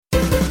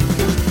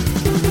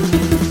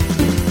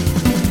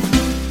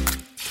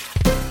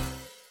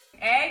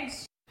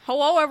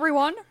Hello,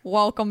 everyone.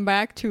 Welcome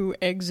back to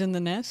Eggs in the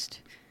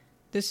Nest.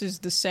 This is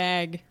the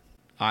SAG.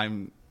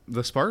 I'm the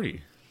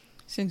Sparty.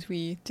 Since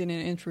we didn't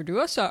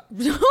introduce us.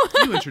 You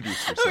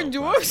introduced yourself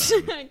last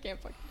time. I can't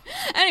fucking...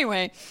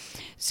 Anyway,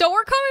 so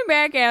we're coming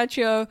back at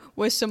you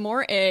with some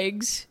more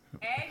eggs.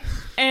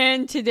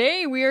 And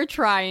today we are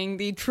trying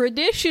the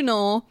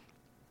traditional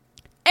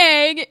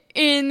egg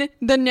in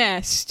the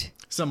nest.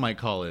 Some might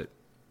call it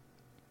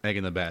egg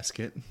in the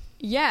basket.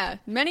 Yeah,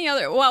 many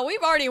other... Well,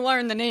 we've already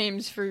learned the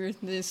names for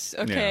this.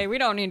 Okay, we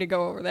don't need to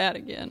go over that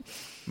again.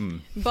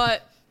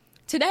 But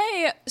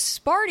today,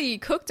 Sparty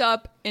cooked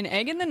up an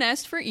egg in the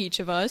nest for each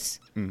of us.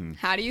 Mm-hmm.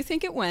 How do you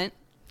think it went?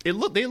 They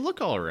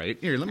look all right.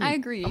 Here, let me... I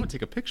agree. I'm going to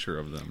take a picture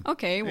of them.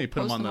 Okay, we'll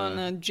post them on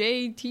the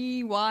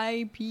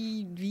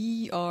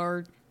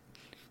JTYPVRCQW.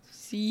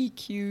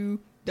 Sorry,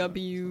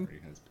 it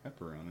has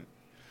pepper on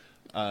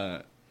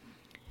it.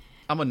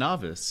 I'm a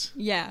novice.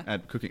 Yeah.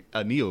 At cooking,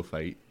 a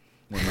neophyte,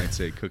 one might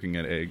say, cooking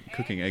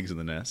eggs in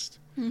the nest.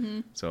 Mm-hmm.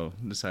 So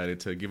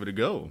decided to give it a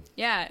go.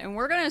 Yeah, and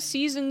we're going to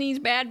season these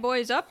bad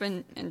boys up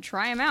and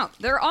try them out.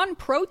 They're on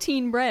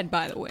protein bread,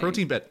 by the way.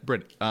 Protein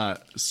bread.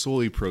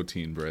 Soy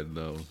protein bread,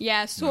 though.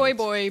 Yeah, soy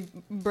boy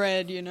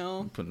bread, you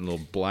know. Putting a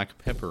little black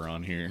pepper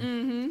on here.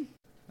 Mm-hmm.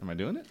 Am I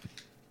doing it?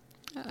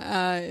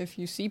 If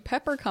you see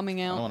pepper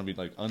coming I out. don't want to be,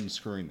 like,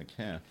 unscrewing the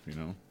cap, you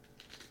know?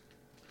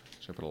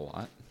 Should I put a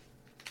lot?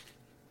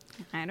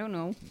 I don't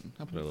know.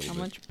 I'll put a little bit. How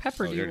much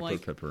pepper do you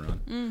like? Put pepper on.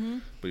 Mm-hmm.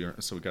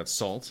 But so we got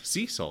salt.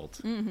 Sea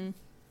salt. Mm-hmm.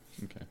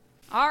 Okay.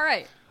 All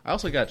right. I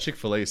also got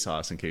Chick-fil-A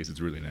sauce in case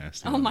it's really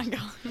nasty. Oh, my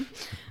God.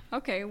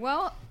 Okay,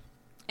 well,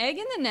 egg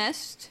in the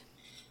nest.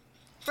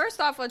 First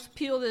off, let's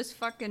peel this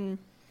fucking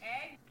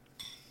egg.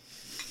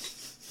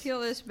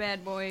 Peel this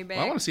bad boy back.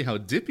 Well, I want to see how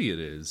dippy it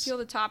is. Peel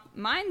the top.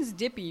 Mine's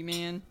dippy,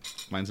 man.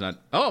 Mine's not.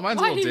 Oh, mine's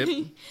a little dip.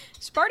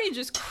 Sparty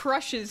just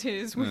crushes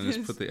his with his...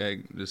 Just put the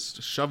egg.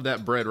 Just shove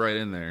that bread right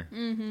in there.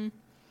 Mm-hmm.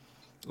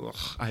 Ugh,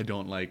 I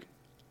don't like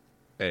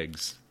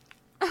eggs.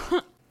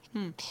 Oh,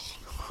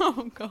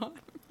 God.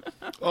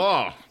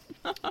 Oh.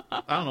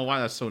 I don't know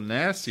why that's so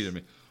nasty to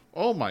me.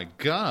 Oh, my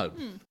God.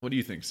 What do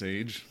you think,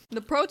 Sage?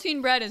 The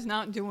protein bread is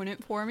not doing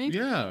it for me.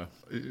 Yeah.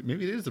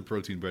 Maybe it is the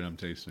protein bread I'm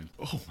tasting.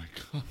 Oh, my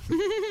God.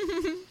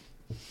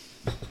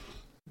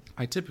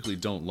 I typically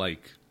don't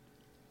like...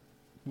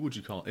 What would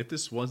you call it? If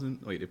this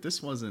wasn't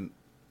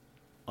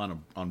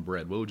on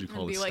bread, what would you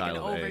call the style like an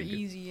of over egg?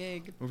 easy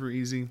egg. Over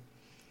easy?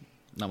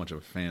 Not much of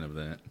a fan of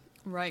that.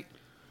 Right.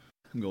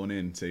 I'm going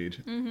in,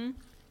 Sage. Mm-hmm.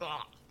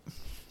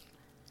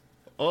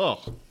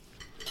 Oh.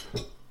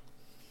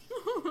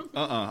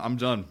 I'm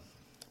done.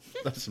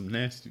 That's some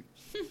nasty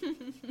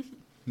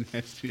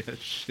ass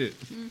shit.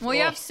 Well,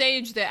 you have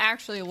Sage that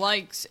actually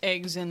likes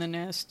eggs in the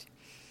nest.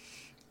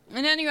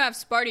 And then you have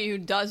Sparty who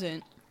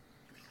doesn't.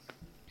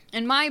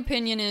 And my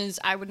opinion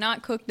is I would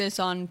not cook this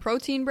on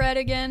protein bread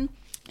again.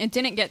 It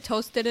didn't get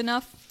toasted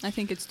enough. I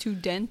think it's too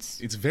dense.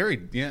 It's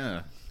very,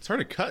 yeah. It's hard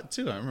to cut,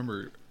 too. I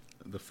remember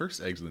the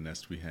first eggs in the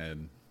nest we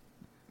had,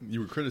 you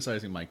were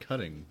criticizing my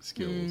cutting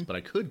skills, but I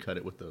could cut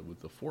it with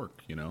the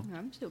fork, you know?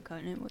 I'm still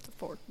cutting it with the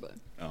fork, but...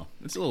 Oh,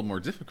 it's a little more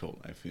difficult,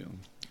 I feel.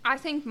 I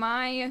think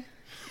mine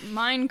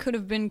could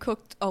have been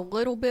cooked a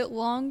little bit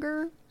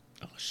longer.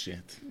 Oh,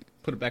 shit.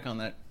 Put it back on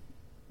that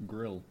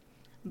griddle.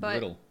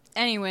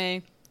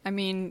 Anyway... I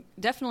mean,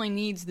 definitely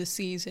needs the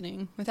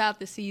seasoning.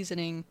 Without the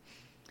seasoning,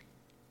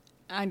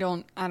 I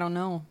don't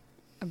know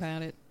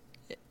about it.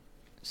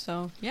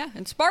 So, yeah.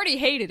 And Sparty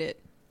hated it.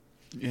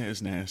 Yeah,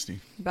 it's nasty.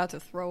 About to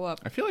throw up.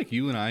 I feel like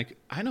you and I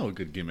know a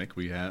good gimmick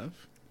we have.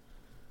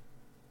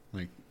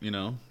 Like, you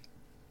know,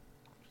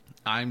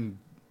 I'm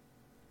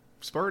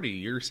Sparty,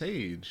 you're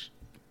Sage.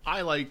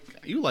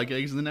 You like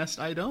eggs in the nest,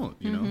 I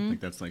don't, you know? Like,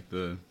 that's like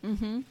the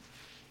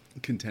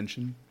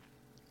contention.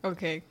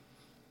 Okay.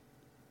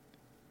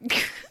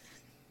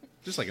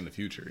 Just like in the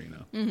future, you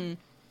know.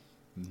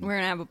 We're going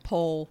to have a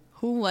poll.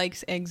 Who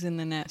likes eggs in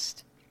the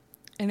nest?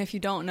 And if you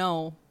don't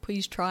know,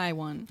 please try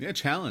one. Yeah,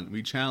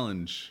 we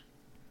challenge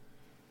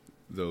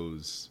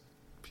those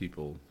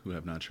people who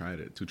have not tried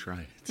it to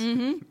try it.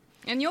 Mm-hmm.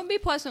 And you'll be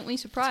pleasantly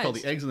surprised. It's called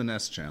the Eggs in the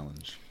Nest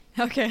Challenge.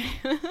 Okay.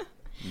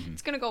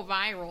 It's going to go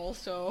viral,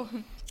 so...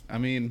 I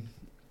mean,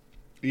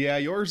 yeah,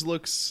 yours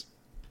looks...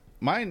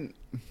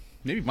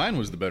 Maybe mine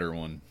was the better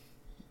one.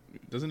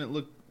 Doesn't it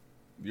look...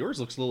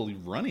 Yours looks a little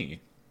runny.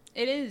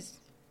 It is.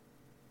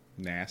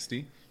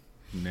 Nasty.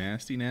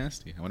 Nasty.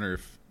 I wonder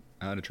if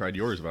I would have tried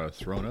yours if I was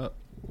thrown up.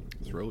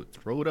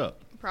 Throw it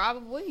up.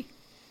 Probably.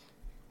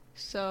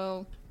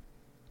 So,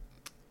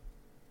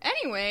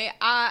 anyway,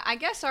 I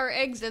guess our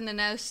eggs in the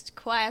nest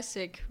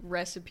classic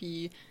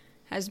recipe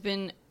has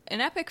been an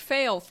epic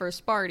fail for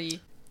Sparty.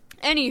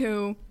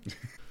 Anywho,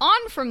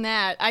 on from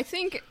that, I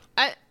think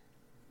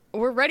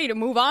we're ready to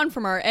move on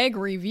from our egg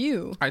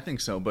review. I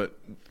think so, but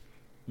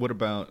what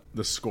about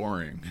the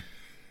scoring?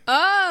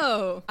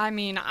 Oh, I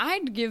mean,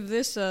 I'd give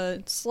this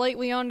a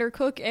slightly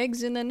undercooked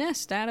eggs in the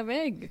nest out of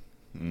egg.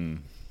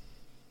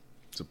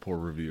 It's a poor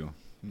review.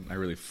 I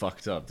really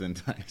fucked up,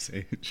 didn't I,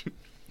 Sage?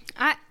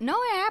 No,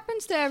 it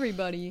happens to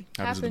everybody.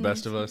 Happens to the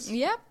best of us?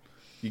 Yep.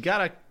 You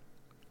gotta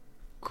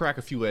crack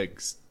a few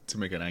eggs to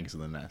make an eggs in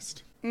the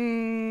nest?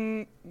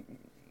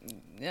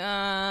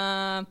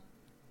 Yeah,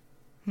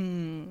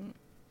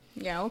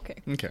 okay.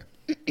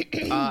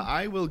 Okay.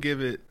 I will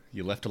give it.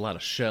 You left a lot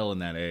of shell in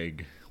that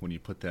egg when you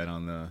put that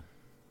on the.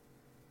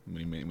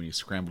 When you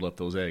scrambled up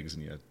those eggs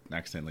and you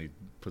accidentally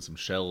put some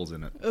shells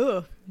in it.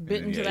 Ugh, bit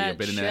And into you that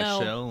bit into that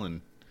shell,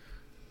 and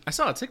I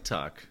saw a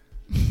TikTok.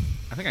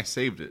 I think I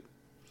saved it.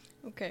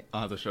 Okay.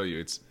 I'll have to show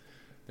you.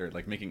 They're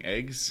like making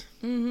eggs,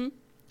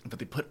 but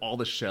they put all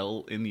the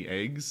shell in the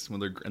eggs when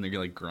they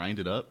like grind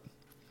it up,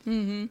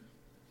 and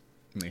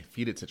they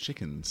feed it to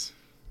chickens.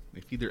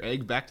 They feed their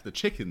egg back to the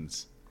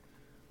chickens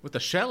with the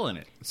shell in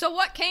it. So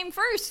what came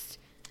first?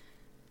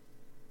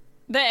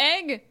 The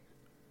egg?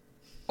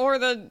 Or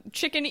the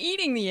chicken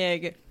eating the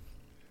egg?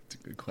 It's a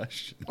good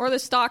question. Or the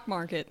stock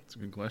market? It's a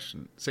good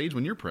question. Sage,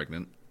 when you're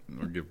pregnant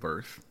or give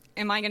birth,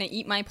 Am I going to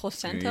eat my you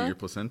placenta? eat your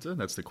placenta?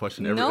 That's the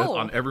question No.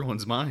 on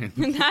everyone's mind.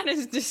 That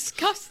is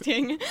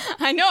disgusting.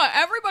 I know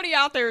everybody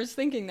out there is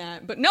thinking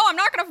that, but no, I'm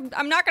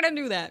not gonna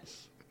do that.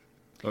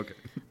 Okay.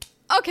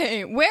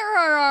 Okay, where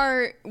are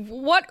our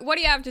what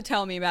do you have to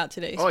tell me about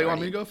today? Oh, you want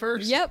Sparty? me to go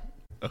first? Yep.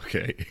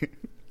 Okay.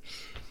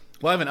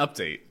 Well, I have an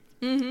update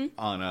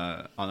on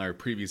our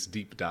previous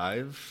deep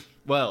dive.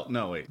 Well,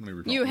 no, wait.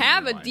 Let me You let me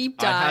have a rewind.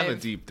 deep I have a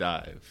dive. deep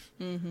dive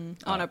On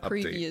a update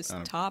previous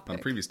on topic. On a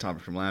previous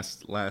topic from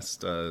last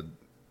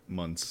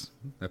month's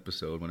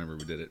episode, whenever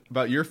we did it,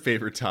 about your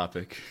favorite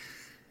topic,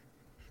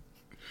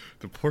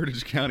 the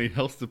Portage County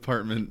Health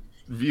Department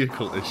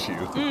vehicle issue.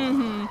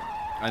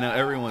 I know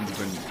everyone's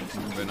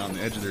been on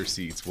the edge of their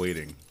seats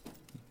waiting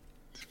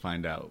to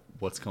find out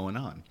what's going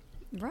on.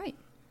 Right.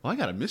 Well, I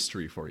got a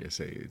mystery for you,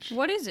 Sage.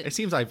 What is it? It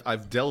seems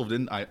I've delved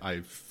in.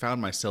 I've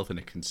found myself in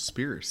a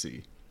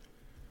conspiracy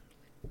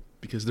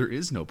because there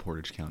is no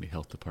Portage County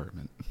Health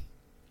Department.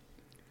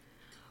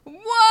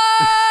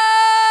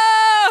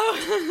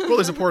 Whoa! Well,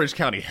 there's a Portage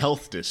County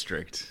Health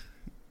District.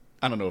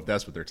 I don't know if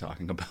that's what they're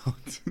talking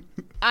about.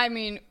 I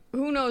mean,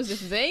 who knows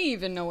if they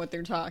even know what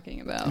they're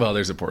talking about? Well,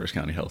 there's a Portage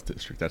County Health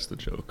District. That's the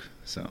joke.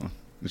 So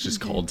it's just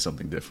called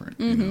something different.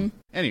 You know?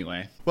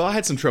 Anyway, well, I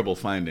had some trouble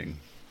finding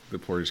the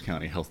Portage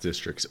County Health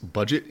District's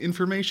budget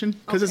information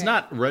because it's Okay.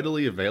 not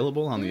readily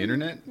available on the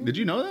internet. Did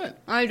you know that?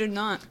 I did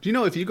not. Do you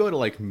know if you go to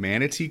like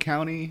Manatee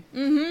County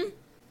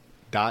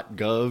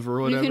 .gov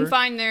or whatever? You can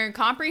find their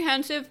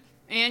comprehensive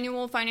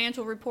annual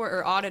financial report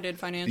or audited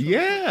financial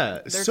report. Yeah,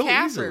 They're so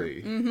CAFR.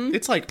 easily.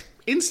 It's like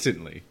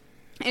instantly.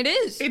 It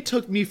is. It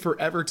took me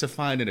forever to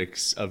find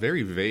a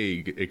very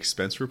vague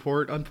expense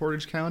report on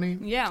Portage County.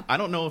 Yeah. I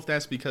don't know if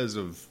that's because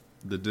of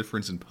the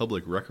difference in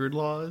public record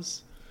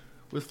laws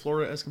with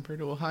Florida as compared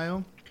to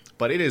Ohio,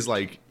 but it is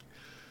like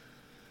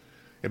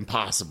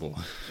impossible.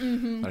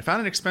 But I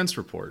found an expense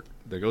report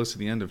that goes to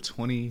the end of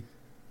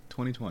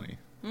 2020.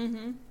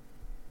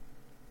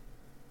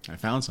 I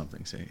found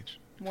something, Sage.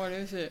 What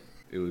is it?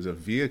 It was a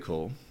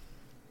vehicle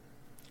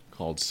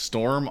called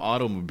Storm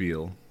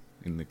Automobile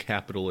in the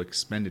capital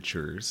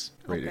expenditures.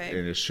 Right? Okay.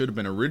 And it should have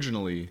been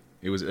originally,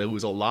 it was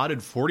allotted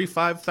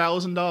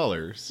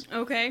 $45,000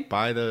 Okay.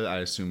 by the, I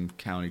assume,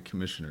 county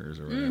commissioners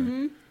or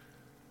whatever.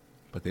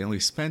 But they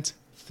only spent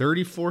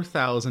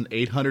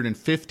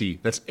 $34,850.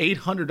 That's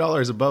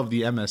 $800 above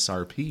the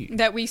MSRP.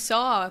 That we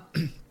saw.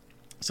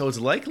 So it's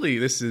likely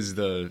this is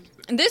the...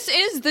 This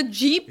is the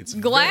Jeep It's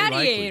very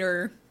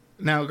Gladiator.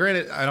 Now,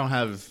 granted, I don't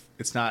have...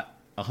 It's not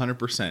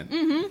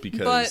 100% because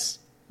but-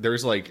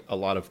 there's like a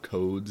lot of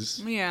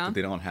codes Yeah. that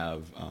they don't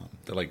have.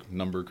 They're like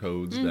number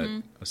codes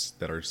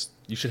that are...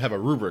 You should have a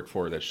rubric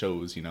for that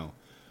shows, you know,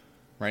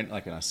 right?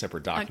 Like in a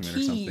separate document or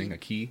key. something. A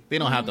key. They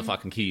don't have the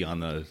fucking key on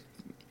the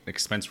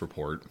expense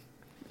report.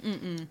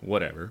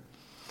 Whatever.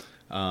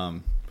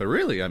 But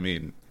really, I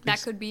mean...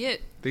 That could be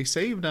it. They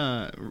saved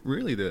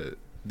really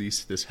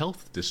this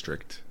health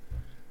district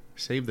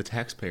saved the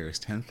taxpayers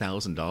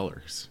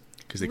 $10,000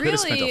 because they could have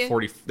spent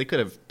Really? They could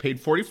have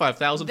paid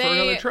 $45,000 for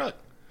another truck.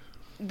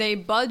 They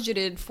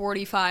budgeted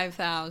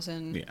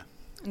 $45,000. Yeah,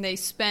 And they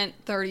spent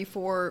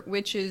 34,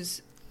 which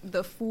is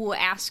the full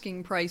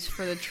asking price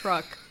for the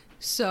truck.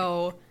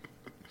 So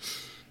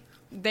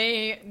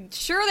they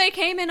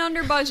came in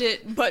under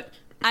budget, but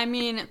I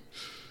mean,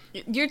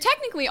 you're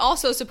technically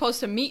also supposed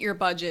to meet your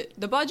budget.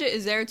 The budget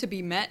is there to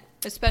be met,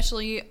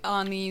 especially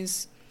on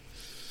these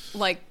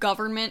like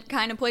government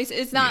kind of places.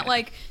 It's not Yeah.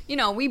 like, you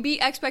know, we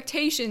beat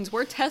expectations.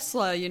 We're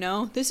Tesla, you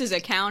know. This is a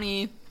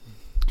county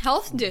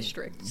health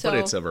district. So but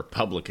it's a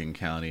Republican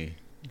county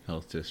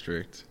health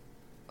district,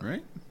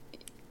 right?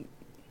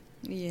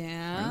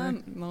 yeah,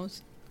 Really?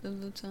 most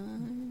of the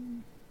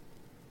time.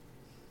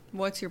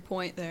 What's your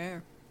point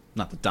there?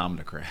 Not the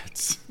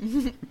Democrats.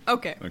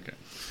 Okay. Okay.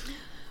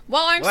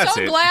 Well, I'm Well, that's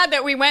so it. glad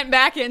that we went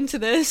back into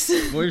this.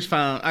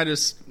 I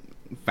just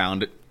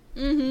found it.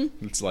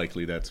 Mm-hmm. It's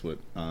likely that's what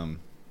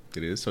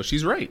it is. So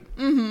she's right.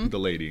 Mm-hmm. The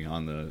lady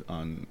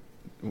on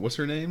what's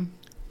her name?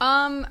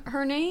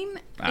 Her name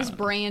I is don't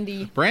know.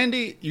 Brandy.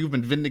 Brandy, you've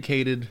been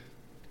vindicated.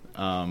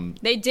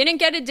 They didn't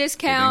get a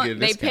discount. get a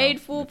They discount.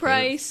 paid full They paid-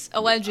 price,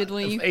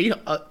 allegedly.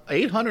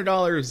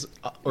 $800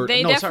 or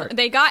no, sorry.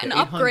 They got an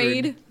 800.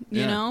 upgrade, you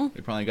Yeah, know?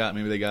 They probably got,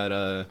 maybe they got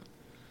a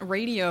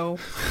Radio.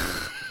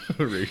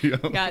 radio.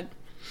 Got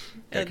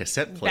a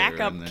cassette player in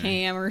backup there.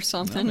 cam or Well,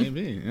 something.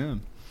 maybe, yeah.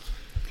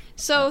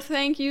 So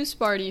thank you,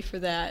 Sparty, for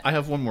that. I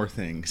have one more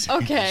thing.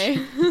 Sage.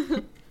 Okay.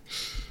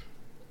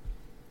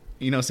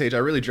 You know, Sage, I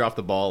really dropped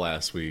the ball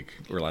last week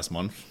or last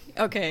month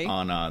Okay.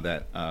 on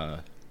that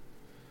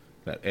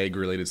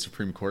egg-related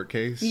Supreme Court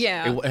case.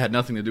 Yeah. It had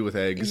nothing to do with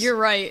eggs. You're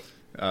right.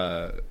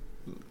 Can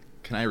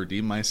I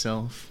redeem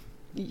myself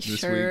this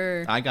Sure.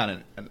 week? I got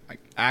an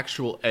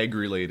actual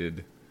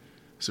egg-related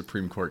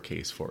Supreme Court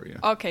case for you.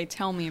 Okay,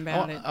 tell me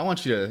about it. I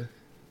want you to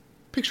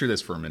picture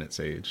this for a minute,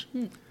 Sage.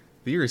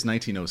 The year is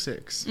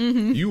 1906.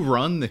 Mm-hmm. You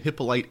run the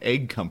Hippolyte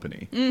Egg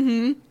Company.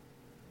 Mm-hmm.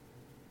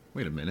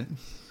 Wait a minute.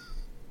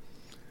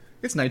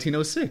 It's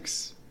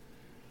 1906.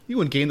 You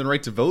wouldn't gain the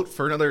right to vote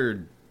for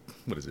another,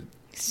 what is it,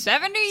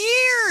 70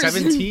 years.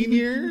 17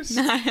 years?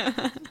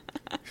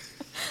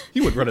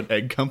 You would run an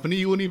egg company.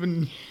 You wouldn't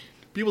even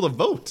be able to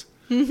vote.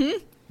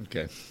 Mm-hmm.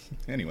 Okay.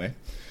 Anyway.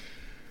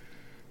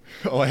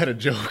 Oh, I had a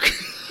joke.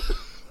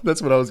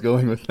 That's what I was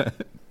going with that.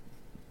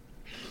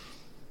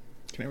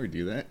 Can I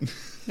redo that?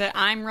 That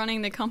I'm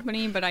running the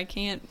company, but I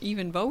can't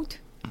even vote?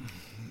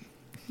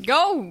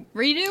 Go!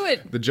 Redo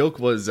it! The joke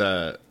was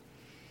the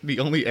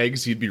only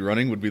eggs you'd be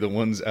running would be the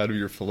ones out of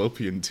your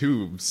fallopian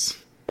tubes.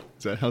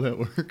 Is that how that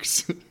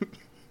works?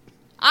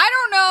 I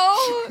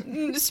don't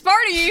know!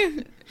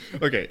 Sparty!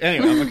 Okay,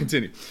 anyway, I'm gonna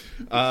continue.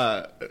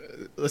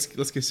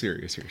 Let's get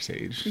serious here,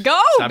 Sage. Go!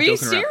 Stop Be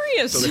joking around.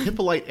 serious! So the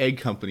Hippolyte Egg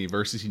Company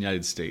versus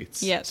United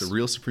States. Yes. It's a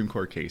real Supreme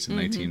Court case in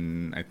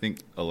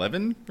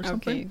 11 or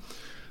something. Okay.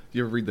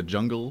 You ever read The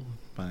Jungle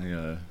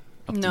by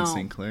Upton No.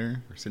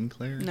 Sinclair or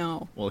Sinclair?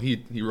 No. Well,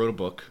 he wrote a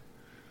book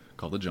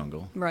called The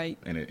Jungle. Right.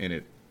 And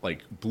it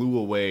like blew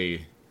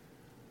away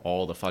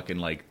all the fucking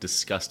like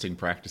disgusting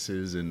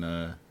practices in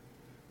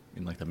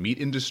like the meat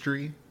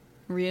industry.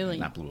 Really?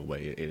 Not blew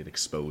away, it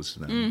exposed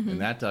them.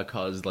 And that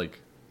caused like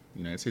the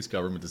United States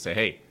government to say,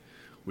 hey,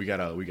 we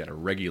gotta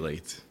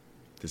regulate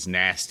this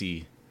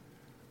nasty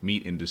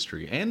meat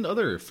industry and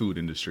other food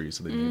industries.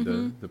 So they made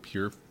the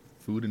Pure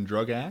Food and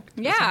Drug Act.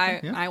 or Yeah,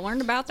 something. I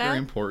learned about Very that.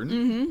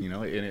 important, you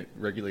know, and it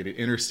regulated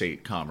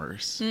interstate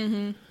commerce.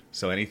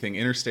 So anything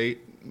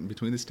interstate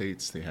between the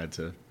states, they had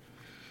to,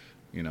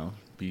 you know,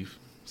 be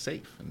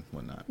safe and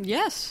whatnot.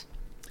 Yes.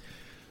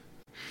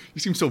 You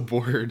seem so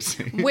bored.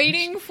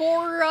 Waiting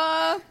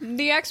for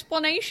the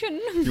explanation.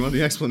 You want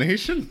the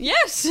explanation?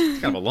 Yes.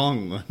 Kind of a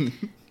long one.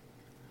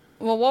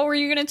 Well, what were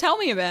you going to tell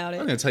me about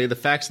I'm it? going to tell you the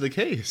facts of the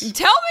case.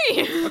 Tell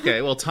me!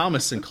 Okay, well,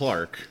 Thomas and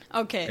Clark,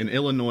 Okay. an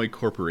Illinois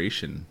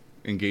corporation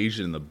engaged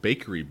in the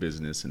bakery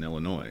business in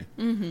Illinois,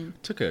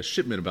 took a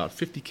shipment of about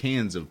 50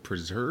 cans of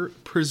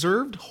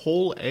preserved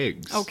whole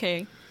eggs.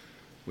 Okay.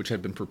 Which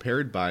had been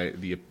prepared by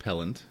the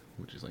appellant,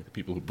 which is like the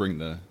people who bring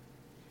the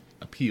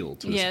appeal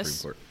to the Yes.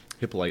 Supreme Court.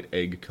 Hippolyte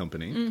Egg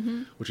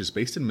Company, which is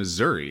based in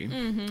Missouri,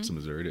 so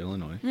Missouri to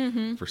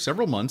Illinois. For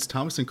several months,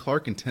 Thomas and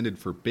Clark intended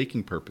for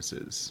baking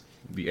purposes,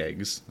 the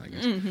eggs, I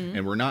guess,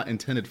 and were not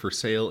intended for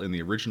sale in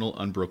the original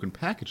unbroken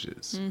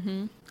packages,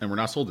 and were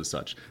not sold as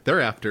such.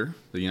 Thereafter,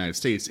 the United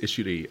States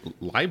issued a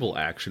libel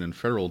action in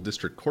federal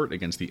district court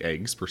against the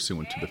eggs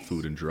pursuant to the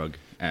Food and Drug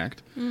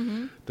Act.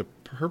 The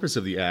purpose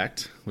of the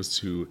act was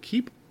to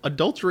keep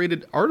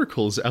adulterated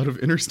articles out of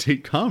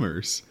interstate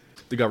commerce.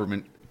 The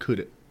government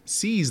could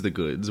seize the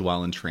goods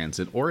while in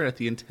transit or at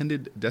the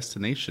intended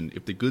destination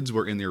if the goods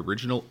were in the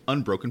original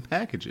unbroken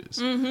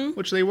packages,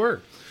 which they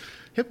were.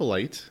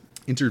 Hippolyte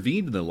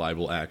intervened in the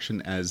libel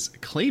action as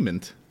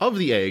claimant of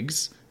the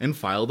eggs and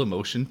filed a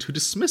motion to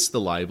dismiss the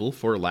libel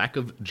for lack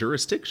of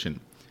jurisdiction.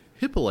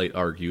 Hippolyte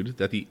argued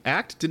that the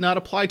act did not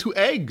apply to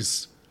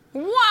eggs.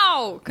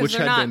 Wow! Because Which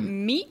they're had not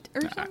been- meat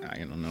or something? I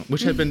don't know.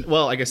 Which had been,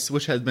 well, I guess,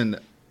 which had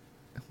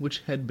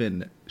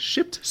been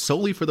shipped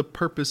solely for the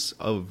purpose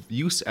of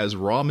use as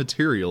raw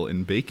material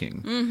in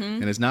baking,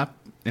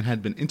 and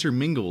had been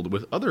intermingled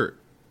with other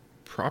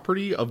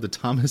property of the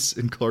Thomas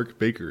and Clark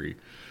Bakery.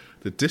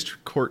 The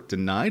district court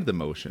denied the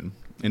motion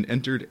and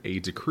entered a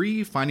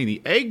decree finding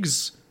the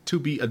eggs to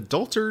be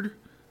adulterated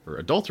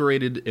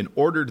and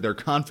ordered their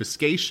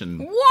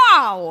confiscation.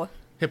 Wow!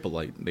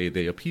 Hippolyte,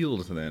 they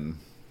appealed then.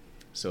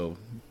 So,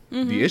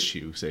 the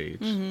issue, Sage,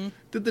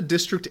 did the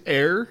district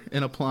err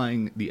in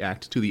applying the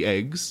act to the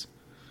eggs,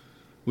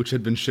 which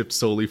had been shipped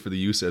solely for the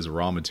use as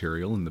raw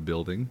material in the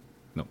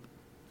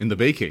in the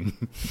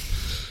baking,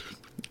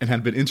 and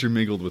had been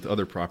intermingled with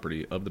other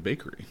property of the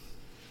bakery?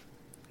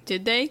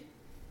 Did they?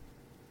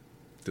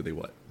 Did they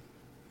what?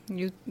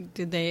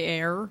 Did they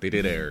err? They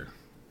did err.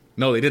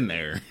 No, they didn't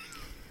err.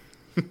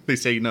 They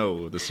say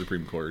no, the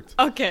Supreme Court.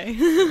 Okay.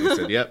 They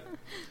said, yep.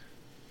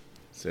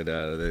 Said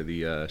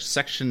the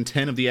Section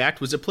 10 of the Act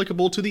was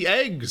applicable to the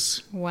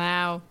eggs,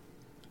 Wow.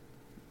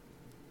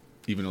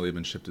 even though they've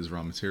been shipped as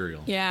raw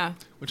material. Yeah.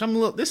 Which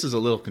this is a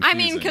little I confusing.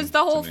 mean, because the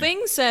whole to me.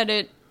 thing said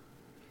it.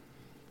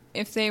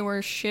 If they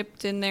were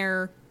shipped in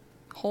their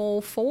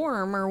whole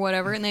form or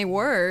whatever, and they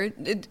were.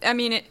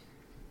 The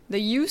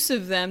use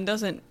of them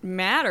doesn't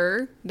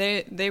matter.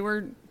 They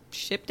were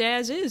shipped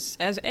as is,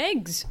 as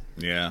eggs.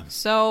 Yeah.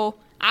 So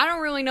I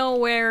don't really know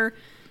where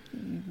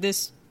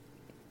this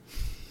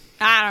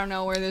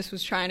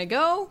was trying to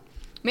go.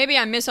 Maybe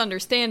I'm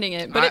misunderstanding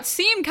it, but it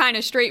seemed kind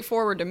of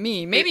straightforward to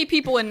me. Maybe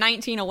people in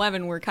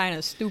 1911 were kind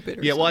of stupid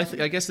or something.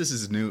 Well, I guess this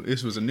is new.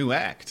 This was a new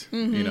act,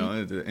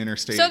 the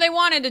interstate. So they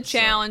wanted to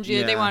challenge it.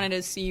 yeah. They wanted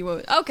to see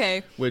what...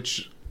 Okay.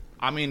 Which,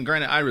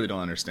 granted, I really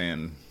don't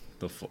understand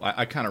the full...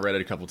 I kind of read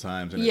it a couple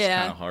times, and it's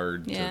kind of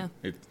hard to...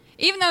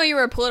 Even though you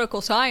were a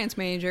political science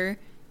major,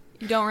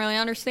 you don't really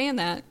understand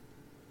that.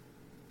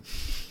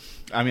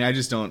 I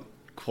just don't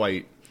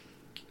quite...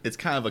 It's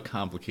kind of a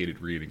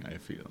complicated reading, I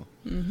feel.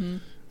 Mm-hmm.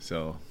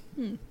 So,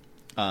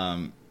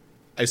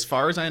 as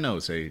far as I know,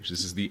 Sage,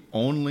 this is the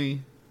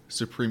only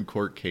Supreme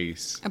Court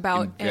case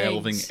about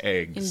involving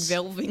eggs.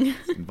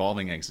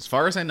 Involving eggs. As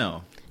far as I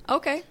know.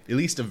 Okay. At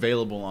least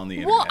available on the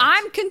internet. Well,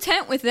 I'm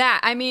content with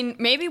that.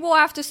 Maybe we'll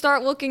have to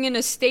start looking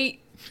into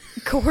state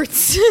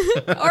courts.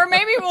 Or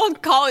maybe we'll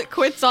call it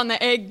quits on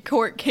the egg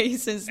court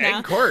cases now.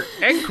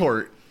 Egg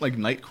court. Like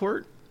Night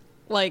Court?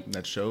 Like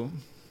that show?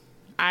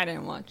 I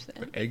didn't watch that.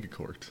 But Egg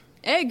Court.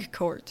 Egg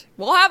court.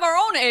 We'll have our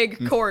own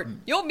egg court.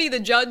 You'll be the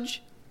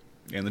judge.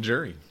 And the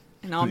jury.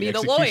 And I'll be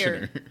the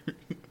lawyer.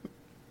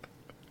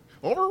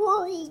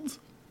 Overruled.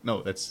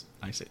 No,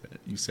 I say that.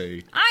 You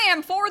say... I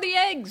am for the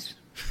eggs.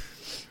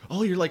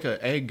 Oh, you're like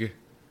a egg...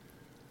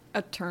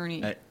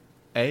 attorney.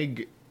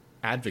 Egg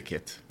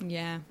advocate.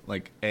 Yeah.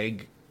 Like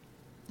egg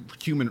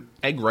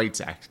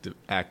rights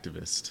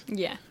activist.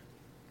 Yeah.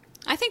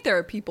 I think there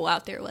are people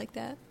out there like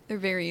that.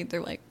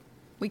 They're like,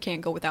 we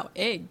can't go without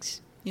eggs.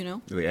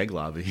 The egg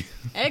lobby.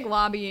 Egg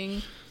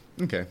lobbying.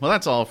 Okay. Well,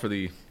 that's all for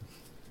the...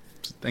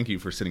 Thank you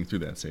for sitting through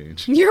that,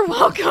 Sage. You're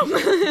welcome.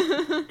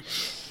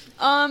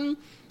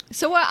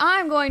 So what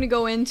I'm going to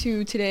go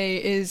into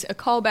today is a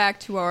callback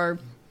to our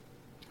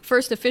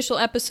first official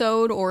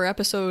episode, or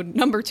episode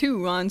number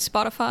 2 on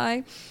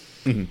Spotify.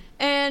 Mm-hmm.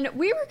 And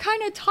we were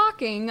kind of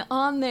talking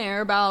on there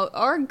about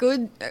are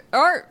good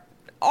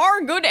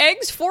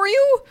eggs for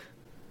you?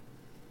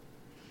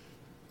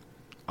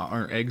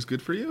 Are eggs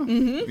good for you?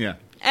 Mm-hmm. Yeah.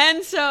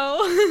 And so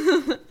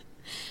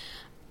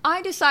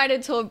I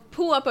decided to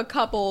pull up a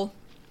couple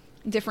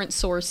different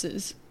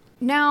sources.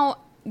 Now,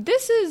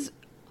 this is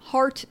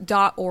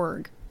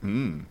heart.org.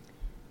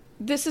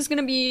 This is going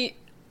to be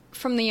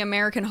from the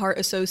American Heart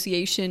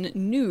Association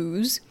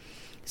news.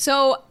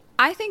 So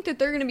I think that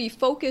they're going to be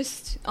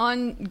focused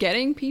on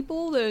getting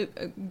people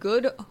the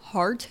good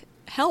heart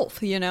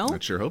health, I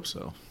sure hope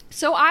so.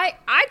 So I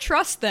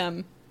trust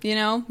them.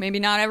 Maybe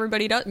not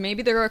everybody does.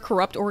 Maybe they're a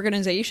corrupt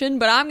organization,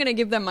 but I'm going to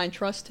give them my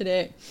trust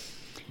today.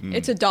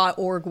 It's a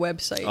 .org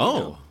website.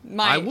 Oh,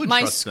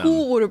 my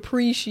school would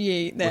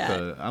appreciate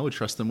that. I would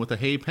trust them with a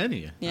hay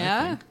penny.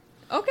 Yeah.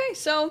 Okay,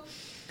 so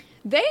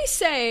they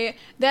say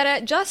that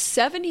at just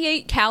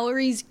 78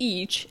 calories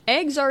each,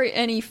 eggs are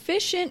an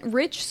efficient,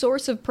 rich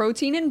source of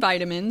protein and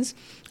vitamins.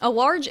 A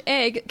large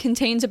egg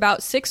contains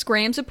about 6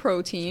 grams of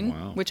protein,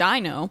 which I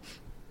know.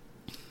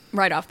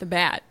 Right off the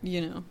bat,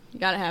 you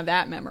got to have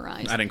that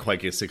memorized. I didn't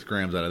quite get 6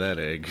 grams out of that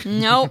egg.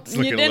 Nope,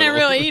 you didn't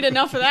really eat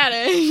enough of that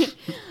egg.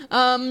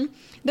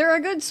 They're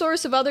a good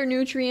source of other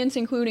nutrients,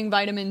 including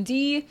vitamin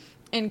D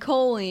and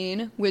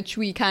choline, which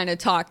we kind of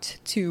talked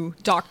to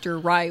Dr.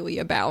 Riley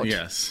about.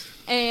 Yes.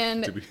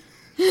 And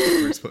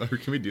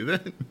can we do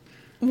that?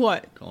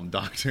 What? Call him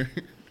doctor.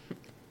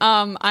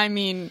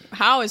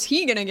 How is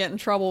he going to get in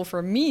trouble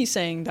for me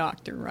saying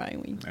Dr.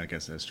 Riley? I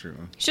guess that's true.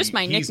 It's just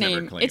my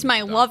nickname. It's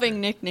my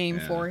loving nickname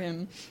for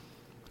him.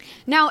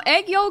 Now,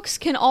 egg yolks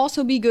can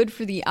also be good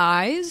for the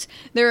eyes.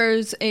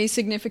 There's a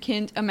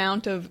significant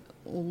amount of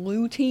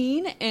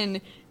lutein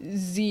and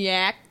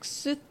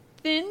zeaxanthin.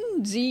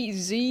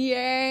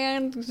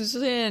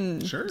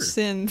 Sure.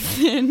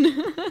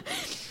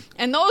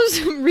 And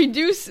those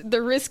reduce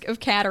the risk of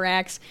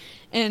cataracts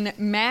and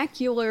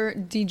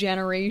macular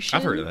degeneration.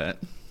 I've heard of that.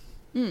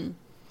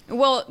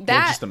 Well,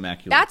 that's the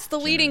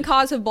leading degeneration.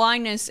 cause of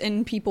blindness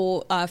in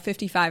people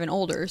 55 and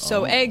older.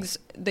 So eggs,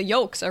 the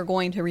yolks, are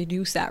going to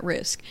reduce that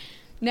risk.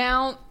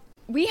 Now,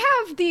 we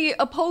have the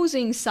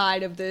opposing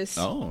side of this.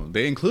 Oh,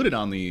 they include it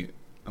on the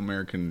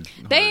American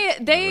Heart,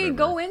 they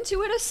go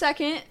into it a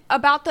second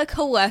about the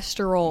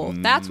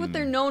cholesterol. That's what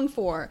they're known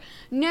for.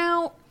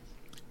 Now,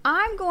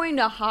 I'm going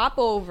to hop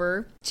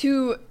over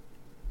to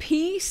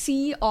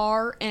PCRM.org,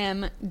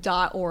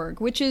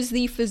 which is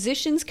the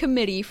Physicians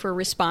Committee for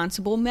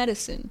Responsible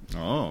Medicine.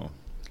 Oh.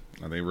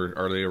 Are they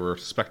a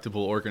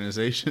respectable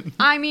organization?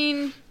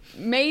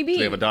 Maybe. Do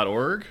they have a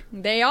 .org?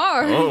 They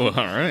are. Oh, all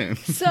right.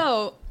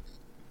 So,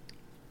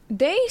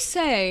 they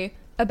say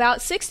about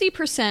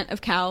 60%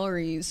 of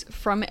calories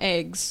from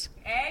eggs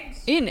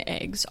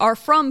are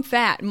from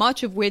fat,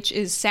 much of which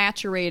is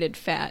saturated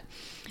fat.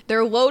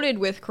 they're loaded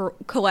with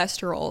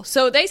cholesterol.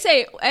 So they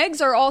say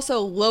eggs are also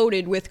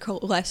loaded with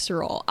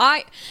cholesterol.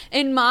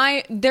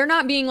 They're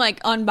not being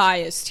like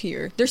unbiased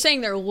here. They're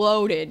saying they're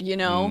loaded, you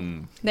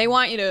know? They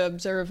want you to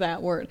observe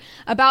that word.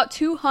 About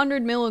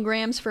 200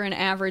 milligrams for an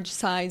average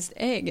sized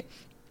egg.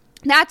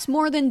 That's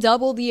more than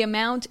double the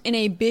amount in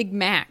a Big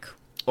Mac.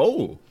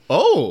 Oh.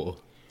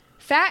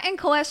 Fat and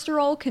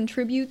cholesterol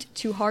contribute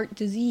to heart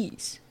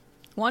disease.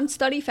 One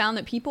study found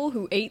that people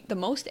who ate the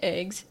most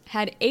eggs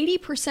had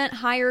 80%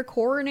 higher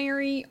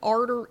coronary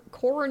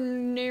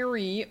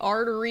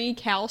artery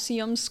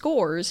calcium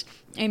scores,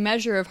 a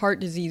measure of heart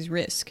disease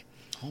risk.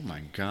 Oh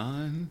my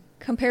God.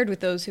 Compared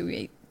with those who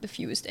ate the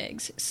fewest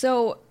eggs.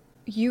 So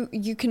you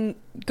can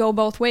go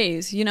both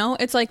ways, you know?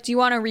 It's like, do you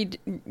want to read...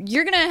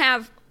 You're going to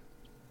have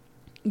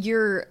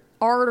your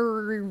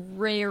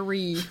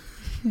artery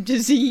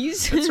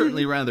disease. I'd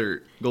certainly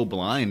rather go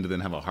blind than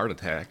have a heart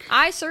attack.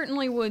 I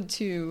certainly would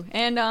too.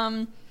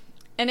 And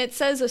it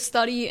says a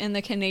study in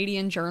the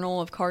Canadian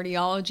Journal of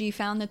Cardiology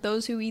found that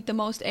those who eat the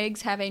most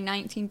eggs have a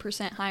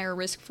 19% higher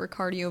risk for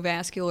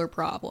cardiovascular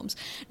problems.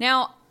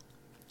 Now,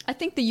 I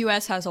think the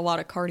U.S. has a lot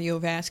of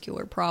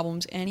cardiovascular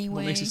problems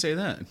anyway. What makes you say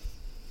that?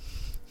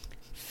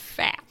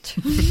 Fat.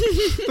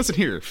 Listen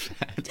here,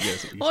 fat.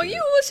 Yes, well,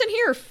 you listen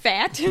here,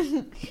 fat.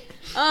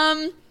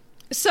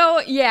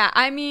 So, yeah,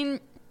 I mean...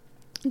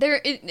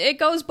 It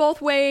goes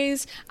both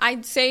ways.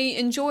 I'd say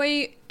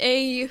enjoy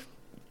a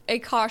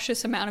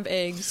cautious amount of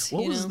eggs.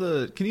 What was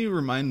the? Can you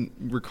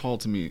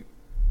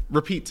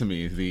repeat to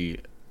me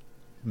the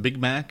Big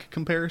Mac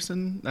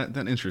comparison?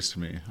 That interests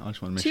me. I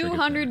just want to make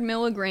 200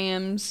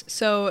 milligrams.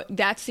 So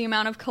that's the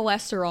amount of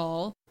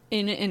cholesterol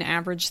in an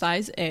average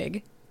size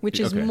egg,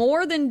 which is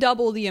more than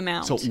double the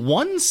amount. So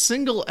one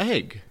single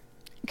egg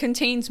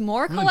contains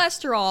more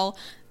cholesterol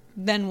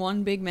than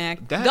one Big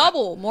Mac.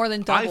 More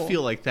than double. I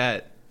feel like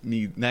that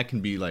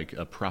can be like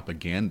a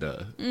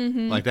propaganda.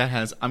 Like that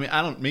has, I mean,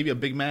 maybe a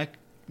Big Mac,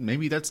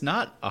 maybe that's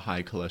not a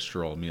high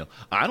cholesterol meal.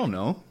 I don't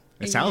know.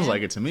 It sounds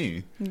like it to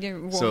me. Yeah,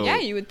 well, yeah,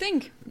 you would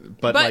think.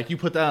 But like you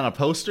put that on a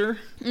poster,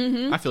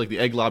 I feel like the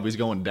egg lobby's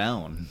going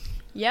down.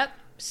 Yep.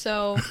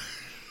 So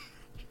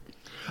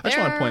I just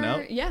want to point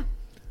out. Yeah.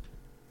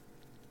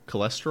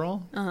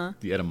 Cholesterol,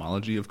 the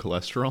etymology of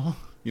cholesterol,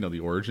 you know, the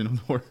origin of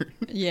the word.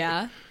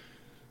 Yeah.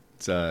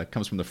 It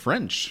comes from the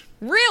French.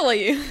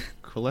 Really?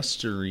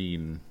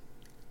 Cholesterine,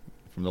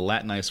 from the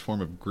Latinized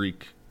form of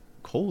Greek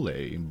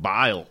chole,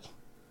 bile.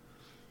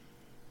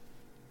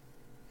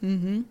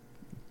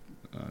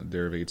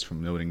 Derivates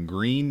from noting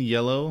green,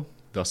 yellow,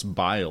 thus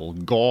bile,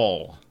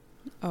 gall.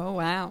 Oh,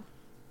 wow.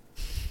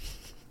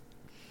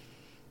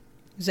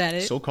 Is that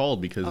it? So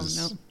called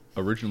because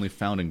originally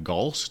found in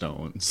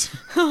gallstones.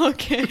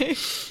 Okay.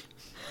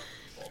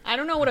 I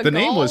don't know what a the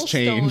name was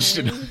changed.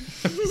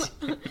 Is.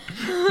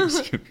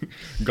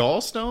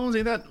 Gallstones?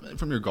 Ain't that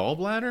from your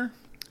gallbladder?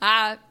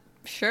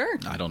 Sure.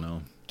 I don't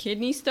know.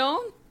 Kidney stone?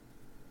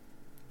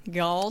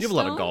 Gallstone? You have a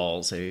lot of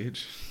gall,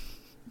 Sage.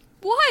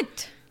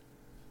 What?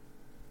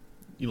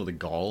 You know the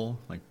gall,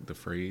 like the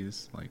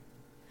phrase, like.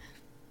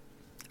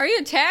 Are you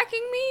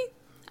attacking me?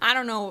 I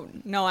don't know.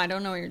 No, I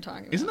don't know what you're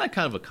talking about. Isn't that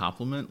kind of a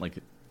compliment, like,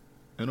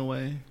 in a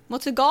way?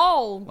 What's a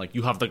gall? Like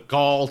you have the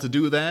gall to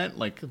do that,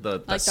 like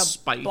the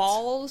spite.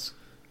 Balls.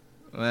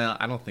 Well,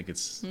 I don't think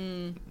it's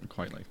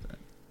quite like that.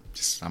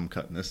 I'm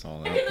cutting this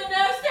all out.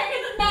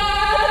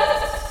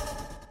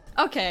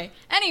 Okay.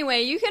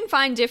 Anyway, you can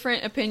find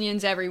different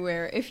opinions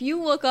everywhere. If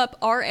you look up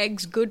 "Are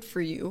eggs good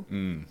for you?"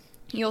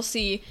 You'll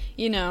see,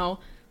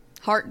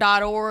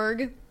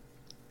 heart.org,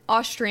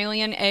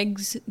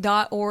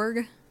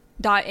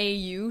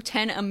 australianeggs.org.au,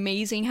 10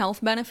 amazing health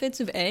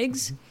benefits of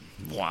eggs.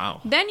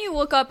 Wow. Then you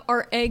look up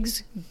 "Are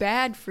eggs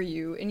bad for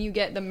you?" and you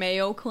get the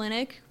Mayo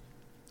Clinic.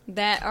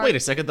 Wait a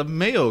second, the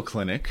Mayo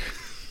Clinic.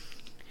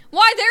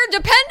 Why, they're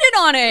dependent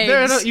on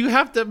eggs. You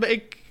have to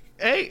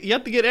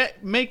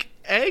make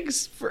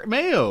eggs for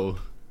Mayo.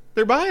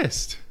 They're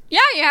biased.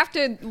 Yeah, you have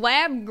to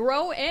lab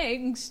grow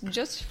eggs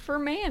just for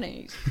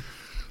mayonnaise.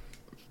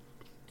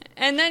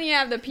 And then you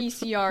have the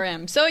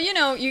PCRM. So,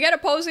 you get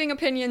opposing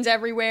opinions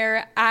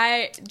everywhere.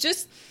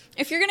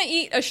 If you're going to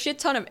eat a shit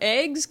ton of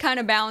eggs, kind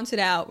of balance it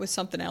out with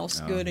something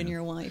else good in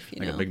your life,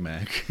 Like a Big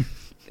Mac.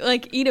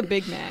 Like, eat a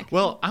Big Mac.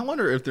 Well, I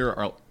wonder if there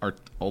are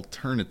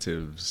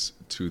alternatives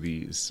to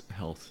these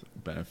health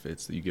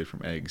benefits that you get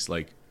from eggs,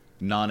 like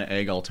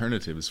non-egg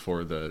alternatives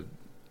for a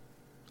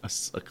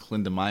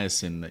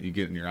clindamycin that you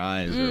get in your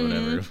eyes or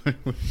whatever.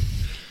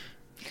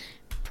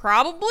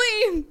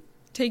 Probably.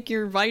 Take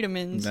your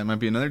vitamins. That might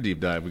be another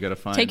deep dive. We got to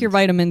find. Take your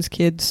vitamins,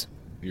 kids.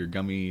 Your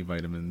gummy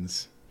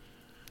vitamins.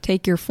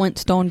 Take your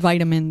Flintstone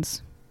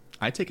vitamins.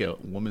 I take a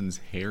woman's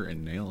hair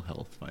and nail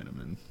health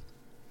vitamin.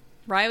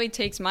 Riley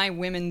takes my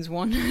women's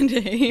one a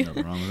day.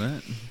 Nothing wrong with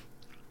that.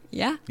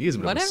 Yeah. He's a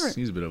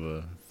bit of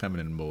a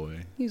feminine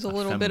boy. He's a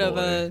little bit of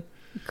a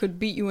could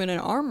beat you in an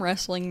arm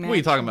wrestling match. What are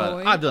you talking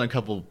about? boy. I've done a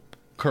couple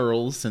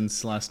curls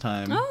since last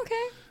time. Oh,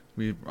 okay.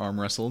 We arm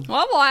wrestled.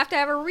 Well, we'll have to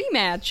have a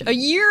rematch, a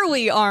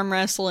yearly arm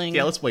wrestling.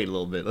 Yeah, let's wait a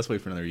little bit. Let's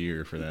wait for another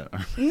year for that.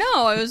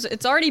 No,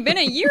 it's already been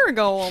a year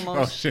ago almost.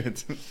 Oh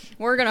shit!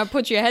 We're gonna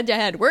put you head to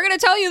head. We're gonna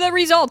tell you the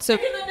results of.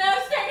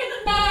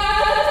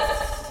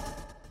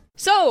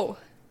 So,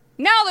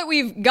 now that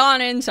we've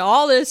gone into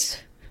all this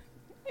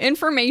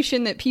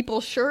information that people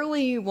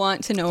surely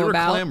want to know They were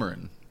about,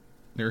 clamoring.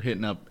 They were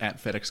hitting up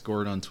at FedEx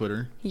Gord on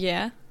Twitter.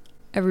 yeah.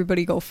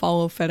 Everybody go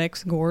follow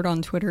FedEx Gord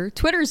on Twitter.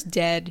 Twitter's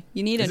dead.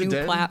 You need a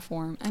new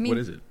platform. I mean, what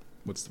is it?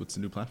 What's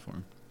the new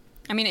platform?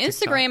 I mean,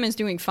 Instagram is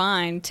doing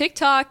fine.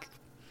 TikTok,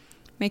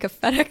 make a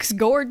FedEx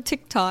Gord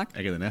TikTok.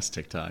 Egg in the Nest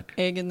TikTok.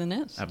 Egg in the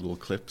Nest. Have little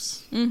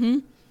clips.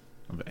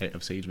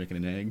 Of Sage making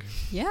an egg.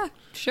 Yeah,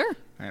 sure.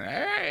 An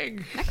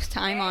egg. Next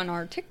time on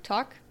our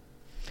TikTok.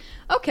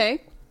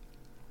 Okay.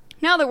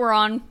 Now that we're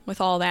on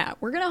with all that,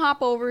 we're going to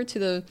hop over to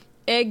the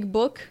egg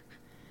book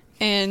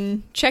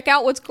and check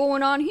out what's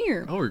going on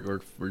here. Oh,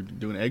 we're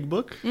doing egg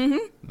book?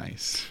 Mm-hmm.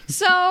 Nice.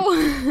 So,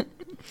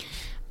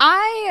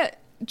 I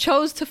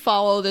chose to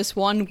follow this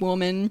one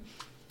woman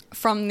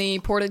from the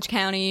Portage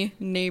County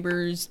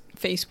Neighbors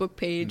Facebook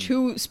page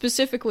who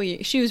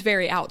specifically, she was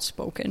very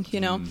outspoken, you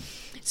know?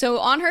 So,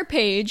 on her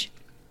page,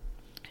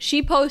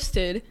 she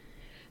posted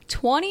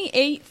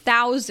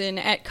 28,000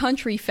 at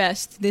Country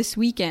Fest this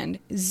weekend.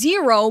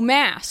 0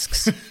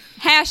 masks.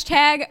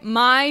 Hashtag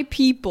my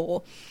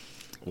people.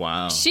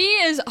 Wow. She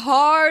is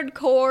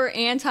hardcore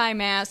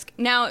anti-mask.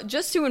 Now,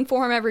 just to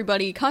inform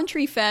everybody,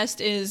 Country Fest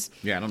is...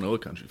 Yeah, I don't know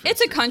what Country Fest It's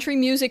a country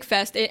music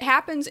fest. It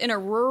happens in a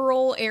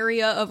rural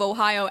area of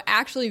Ohio,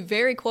 actually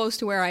very close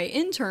to where I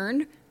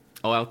interned.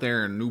 Oh, out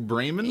there in New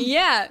Bremen?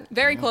 Yeah,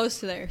 very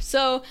close to there.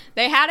 So,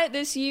 they had it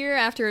this year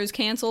after it was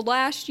canceled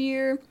last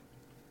year.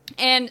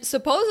 And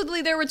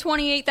supposedly there were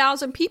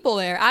 28,000 people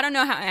there. I don't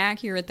know how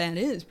accurate that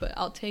is, but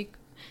I'll take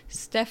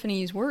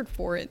Stephanie's word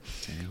for it.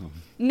 Damn.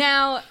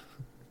 Now...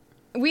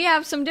 we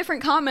have some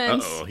different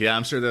comments. Uh-oh. Yeah,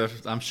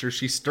 I'm sure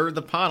she stirred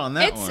the pot on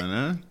that one,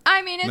 huh?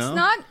 I mean, it's No?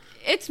 not...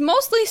 it's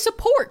mostly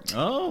support.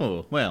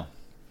 Oh, well,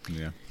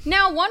 yeah.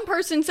 Now, one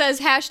person says,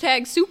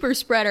 hashtag super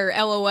spreader,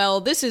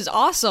 LOL, this is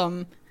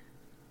awesome.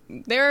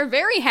 They're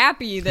very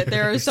happy that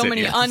there are so Said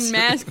many yes.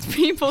 unmasked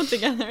people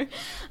together.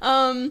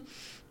 And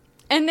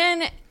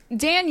then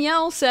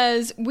Danielle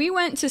says, we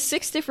went to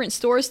 6 different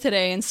stores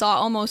today and saw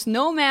almost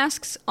no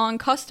masks on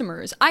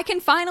customers. I can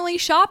finally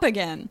shop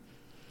again.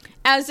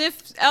 As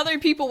if other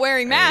people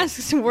wearing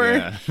masks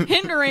were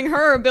hindering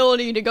her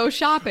ability to go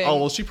shopping. Oh,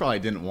 well, she probably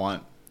didn't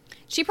want...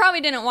 She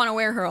probably didn't want to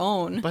wear her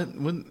own. But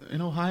in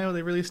Ohio,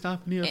 they really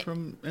stopped you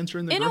from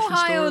entering the grocery store? In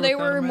Ohio, they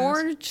without a were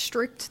mask? more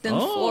strict than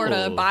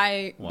Florida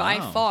by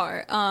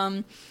far.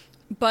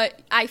 But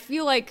I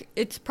feel like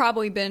it's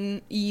probably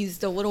been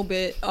eased a little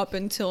bit up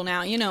until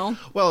now, you know.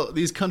 Well,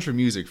 these country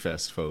music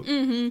fest folk,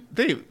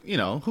 they,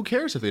 who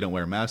cares if they don't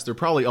wear masks? They're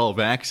probably all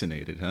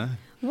vaccinated, huh?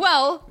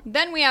 Well,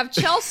 then we have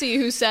Chelsea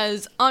who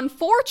says,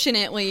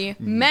 unfortunately,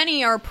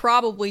 many are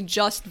probably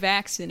just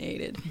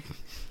vaccinated.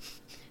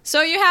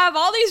 So you have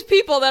all these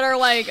people that are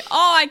like,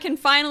 oh, I can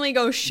finally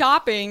go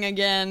shopping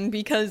again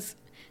because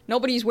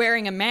nobody's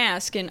wearing a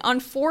mask. And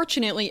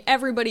unfortunately,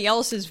 everybody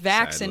else is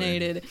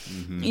vaccinated.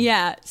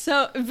 Yeah,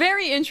 so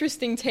very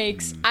interesting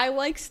takes. I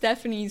like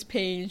Stephanie's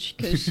page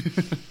because...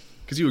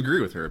 Because you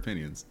agree with her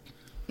opinions.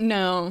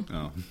 No.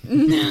 Oh.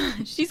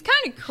 She's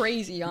kind of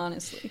crazy,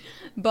 honestly.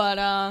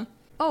 But,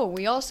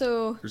 we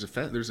also...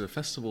 There's a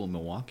festival in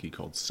Milwaukee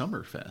called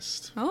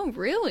Summerfest. Oh,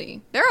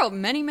 really? There are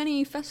many,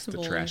 many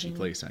festivals. It's a trashy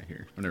place, I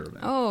hear. I've never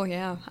been. Oh,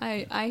 yeah.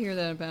 I hear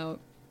that about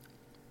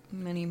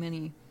many,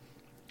 many.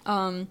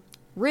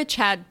 Rich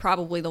had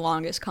probably the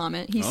longest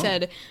comment. He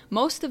said,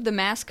 most of the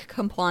mask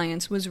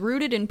compliance was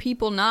rooted in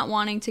people not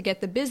wanting to get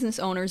the business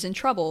owners in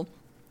trouble.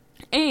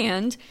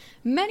 And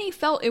many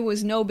felt it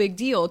was no big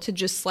deal to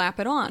just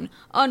slap it on.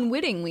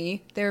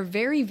 Unwittingly, their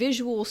very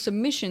visual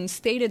submissions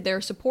stated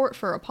their support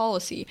for a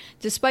policy,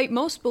 despite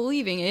most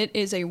believing it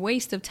is a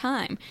waste of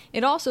time.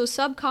 It also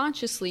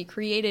subconsciously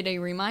created a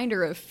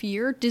reminder of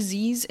fear,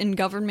 disease, and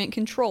government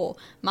control.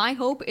 My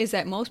hope is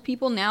that most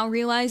people now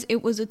realize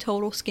it was a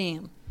total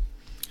scam.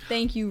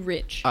 Thank you,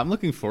 Rich. I'm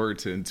looking forward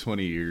to in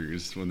 20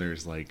 years when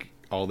there's like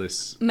all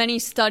this... Many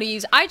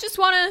studies. I just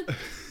want to...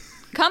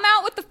 come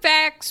out with the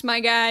facts, my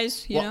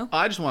guys, you know?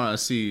 I just want to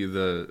see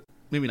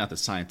maybe not the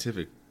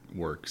scientific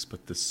works,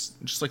 but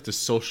just like the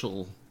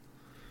social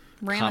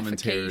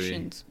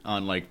commentary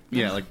on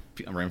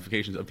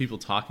ramifications of people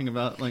talking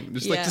about like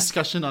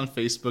discussion on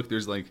Facebook.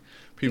 There's like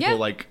people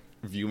like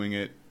viewing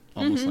it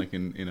almost like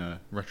in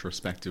a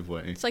retrospective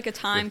way. It's like a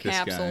time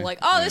capsule. Guy. Like,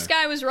 this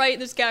guy was right,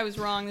 this guy was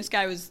wrong, this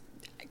guy was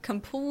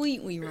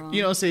completely wrong.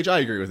 Sage, I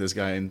agree with this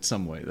guy in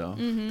some way though.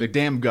 The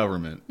damn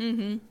government.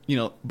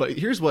 But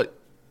here's what.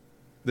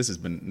 This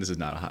is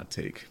not a hot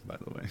take, by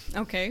the way.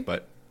 Okay.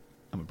 But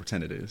I'm going to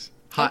pretend it is.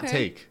 Hot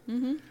take.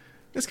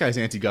 This guy's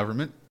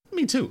anti-government.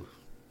 Me too.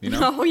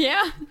 Oh,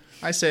 yeah?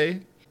 I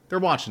say, they're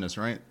watching us,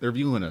 right? They're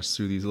viewing us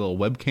through these little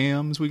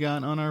webcams we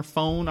got on our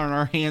phone, on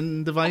our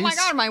hand device. Oh, my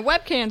God, my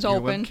webcam's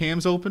open.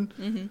 Webcam's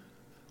open.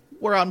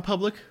 We're out in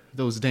public.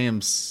 Those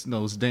damn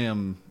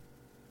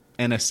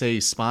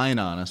NSA spying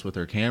on us with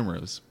their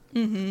cameras,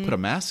 put a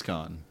mask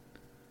on,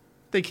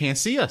 they can't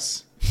see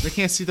us. They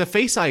can't see the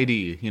Face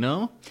ID, you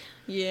know?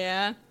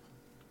 Yeah.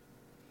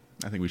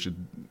 I think we should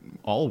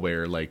all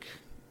wear, like,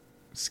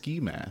 ski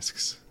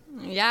masks.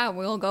 Yeah,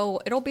 we'll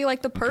go. It'll be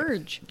like the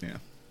Purge. Yeah.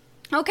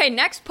 Okay,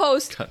 next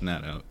post. Cutting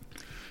that out.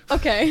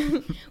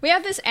 Okay. We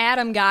have this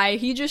Adam guy.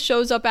 He just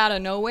shows up out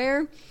of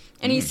nowhere.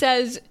 And he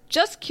says,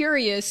 just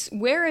curious,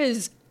 where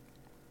is...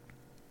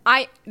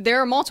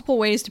 There are multiple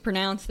ways to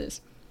pronounce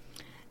this.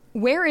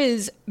 Where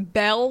is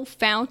Belle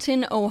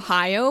Fountain,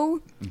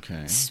 Ohio?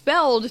 Okay.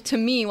 Spelled to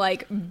me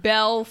like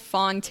Belle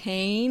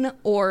Fontaine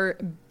or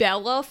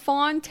Bella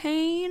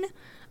Fontaine.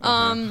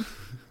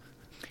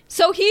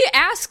 So he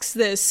asks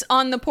this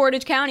on the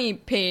Portage County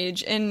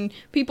page, and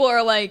people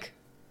are like,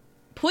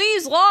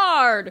 please,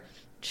 Lord,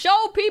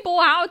 show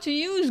people how to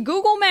use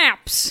Google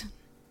Maps.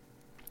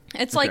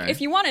 It's like, if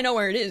you want to know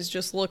where it is,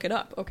 just look it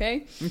up,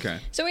 okay? Okay.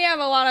 So we have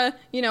a lot of,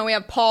 we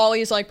have Paul,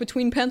 he's like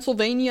between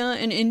Pennsylvania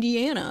and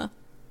Indiana,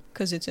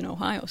 because it's in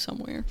Ohio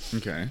somewhere.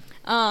 Okay.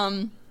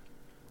 And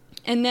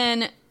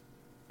then,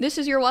 this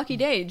is your lucky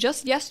day.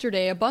 Just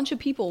yesterday, a bunch of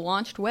people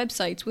launched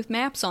websites with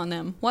maps on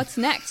them. What's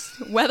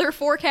next? Weather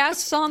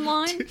forecasts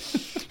online?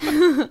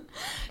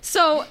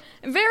 So,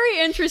 very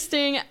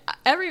interesting.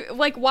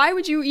 Why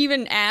would you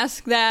even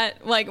ask that,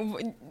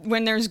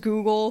 when there's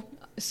Google?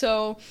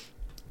 So,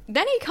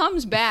 then he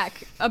comes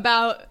back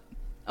about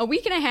a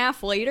week and a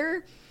half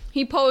later.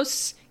 He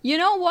posts, you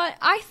know what?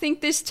 I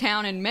think this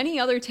town and many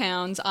other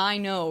towns I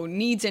know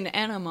needs an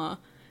enema.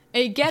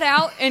 A get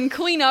out and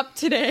clean up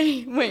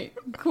today.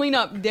 Clean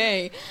up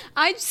day.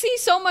 I see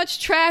so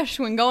much trash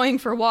when going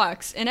for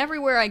walks, and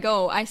everywhere I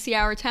go, I see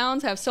our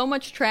towns have so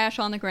much trash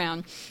on the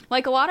ground.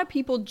 Like, a lot of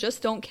people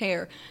just don't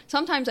care.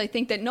 Sometimes I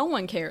think that no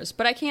one cares,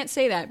 but I can't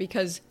say that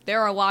because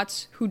there are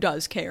lots who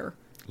does care.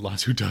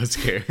 Lots who does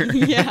care.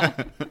 Yeah.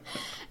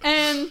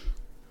 And...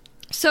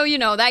 so,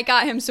 that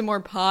got him some more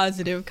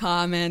positive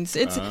comments.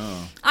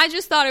 I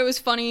just thought it was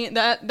funny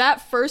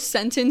that first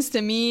sentence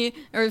to me,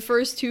 or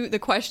the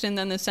question,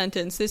 then the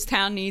sentence, this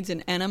town needs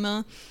an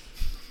enema.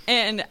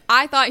 And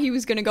I thought he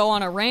was going to go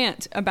on a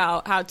rant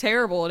about how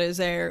terrible it is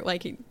there.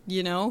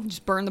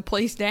 Just burn the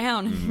place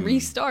down and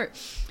restart.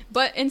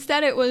 But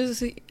instead it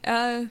was,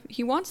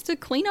 he wants to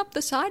clean up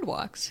the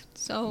sidewalks.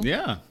 So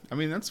yeah. I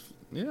mean,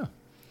 yeah.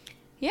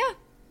 Yeah.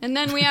 And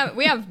then we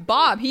have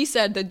Bob. He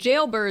said the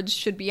jailbirds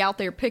should be out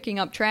there picking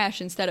up trash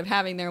instead of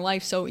having their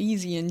life so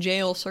easy in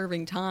jail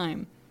serving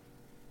time.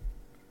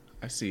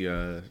 I see.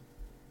 Yeah,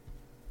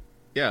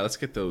 let's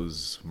get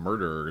those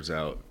murderers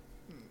out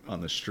on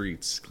the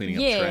streets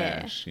cleaning up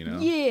trash,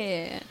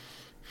 Yeah.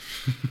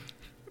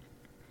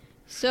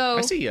 So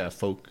I see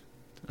folk.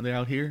 Are they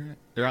out here?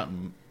 They're out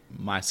in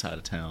my side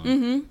of town.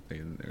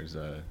 Mm-hmm. There's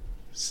a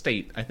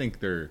state. I think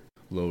they're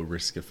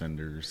low-risk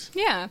offenders.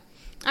 Yeah.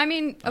 I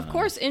mean, of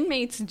course,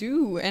 inmates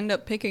do end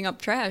up picking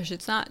up trash.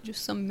 It's not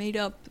just some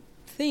made-up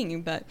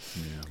thing, but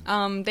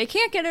they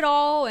can't get it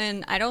all,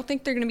 and I don't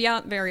think they're going to be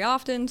out very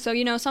often. So,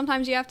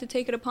 sometimes you have to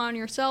take it upon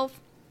yourself,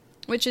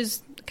 which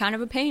is kind of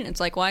a pain. It's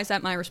like, why is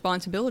that my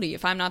responsibility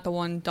if I'm not the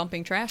one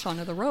dumping trash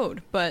onto the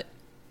road? But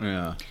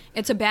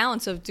it's a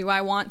balance of, do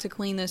I want to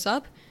clean this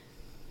up,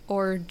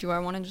 or do I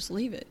want to just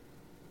leave it?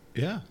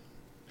 Yeah.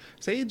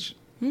 Sage,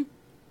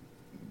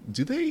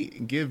 do they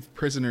give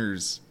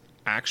prisoners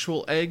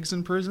actual eggs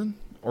in prison,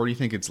 or do you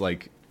think it's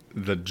like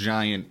the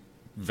giant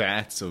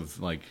vats of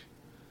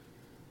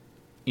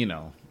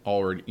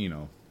already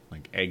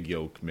like egg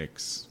yolk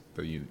mix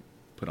that you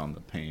put on the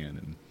pan?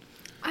 And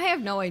I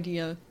have no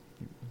idea.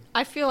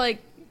 I feel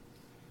like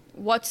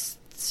what's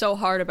so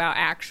hard about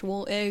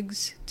actual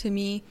eggs to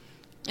me,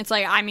 it's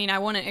like, I mean, I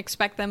wouldn't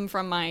expect them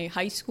from my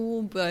high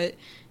school, but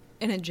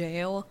in a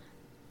jail,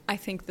 I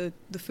think the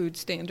food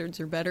standards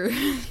are better.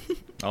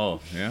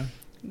 Oh, yeah?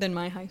 Than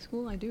my high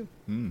school, I do.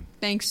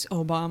 Thanks,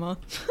 Obama.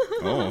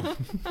 Oh.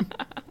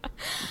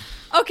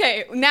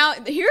 Okay, now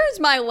here's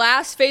my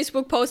last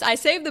Facebook post. I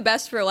saved the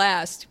best for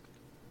last.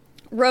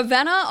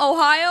 Ravenna,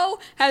 Ohio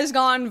has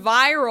gone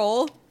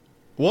viral.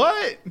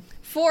 What?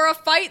 For a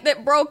fight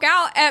that broke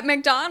out at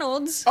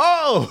McDonald's.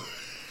 Oh!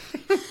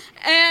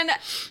 And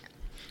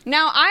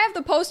now I have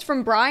the post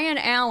from Brian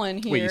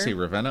Allen here. Wait, you say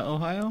Ravenna,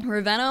 Ohio?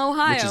 Ravenna,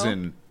 Ohio. Which is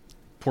in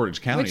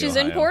Portage County, Which is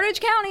in Portage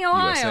County,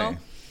 Ohio. USA.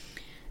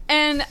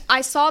 And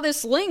I saw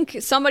this link.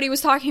 Somebody was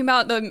talking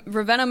about the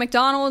Ravenna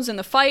McDonald's and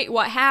the fight,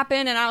 what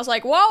happened, and I was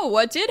like, whoa,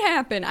 what did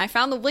happen? I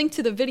found the link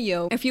to the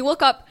video. If you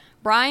look up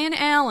Brian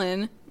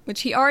Allen,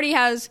 which he already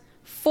has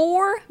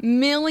 4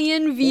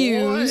 million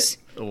views.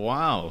 What?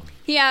 Wow.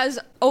 He has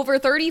over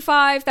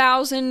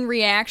 35,000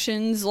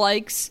 reactions,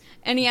 likes,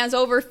 and he has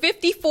over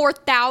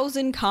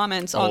 54,000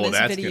 comments on this video. Oh,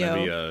 that's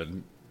going to be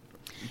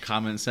a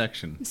comment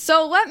section.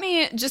 So let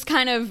me just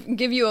kind of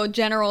give you a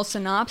general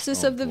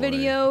synopsis of the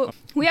video.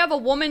 We have a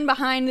woman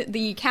behind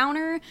the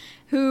counter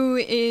who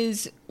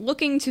is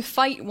looking to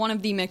fight one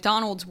of the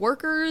McDonald's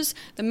workers.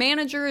 The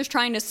manager is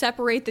trying to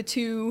separate the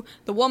two.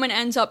 The woman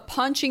ends up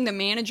punching the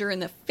manager in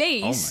the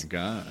face. Oh my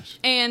gosh.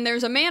 And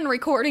there's a man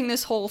recording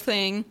this whole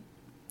thing.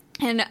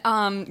 And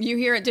you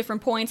hear at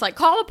different points, like,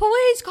 call the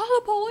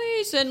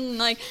police, and,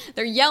 like,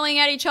 they're yelling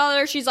at each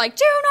other. She's like,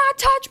 do not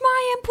touch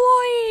my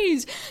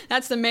employees.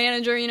 That's the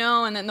manager, you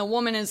know, and then the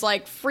woman is,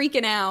 like,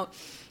 freaking out.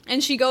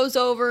 And she goes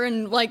over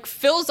and, like,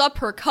 fills up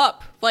her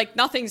cup like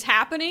nothing's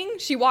happening.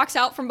 She walks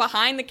out from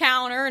behind the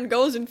counter and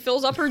goes and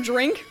fills up her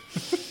drink.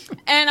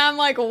 And I'm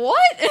like,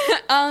 what?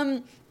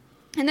 And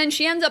then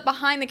she ends up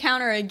behind the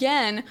counter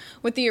again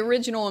with the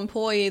original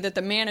employee that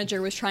the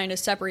manager was trying to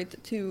separate the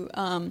two.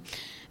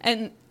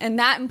 And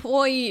that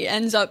employee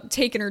ends up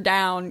taking her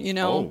down, you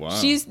know. Oh, wow.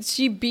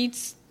 She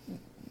beats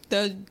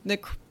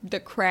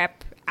the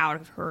crap out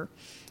of her.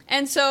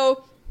 And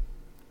so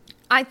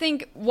I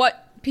think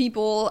what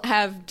people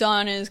have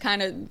done is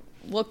kind of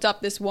looked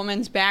up this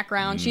woman's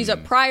background. She's a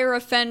prior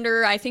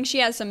offender. I think she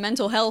has some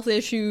mental health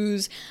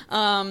issues.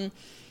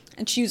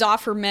 And she was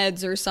off her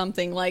meds or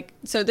something. Like,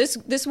 so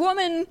this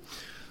woman,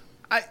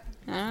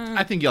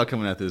 I think y'all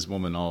coming at this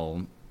woman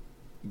all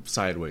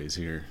sideways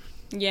here.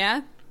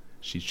 yeah.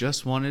 She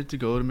just wanted to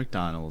go to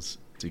McDonald's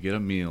to get a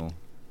meal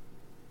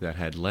that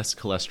had less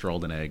cholesterol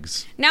than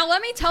eggs. Now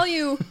let me tell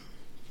you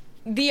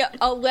the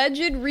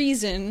alleged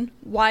reason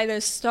why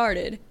this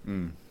started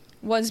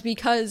was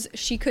because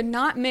she could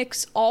not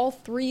mix all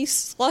 3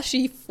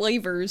 slushy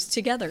flavors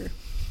together.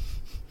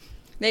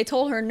 They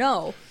told her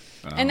no.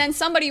 And then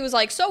somebody was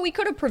like, so we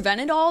could have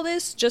prevented all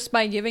this just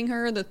by giving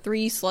her the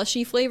 3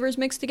 slushy flavors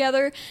mixed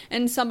together.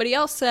 And somebody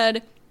else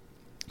said,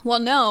 well,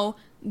 no,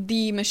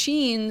 the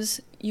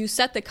machines, you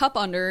set the cup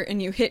under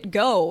and you hit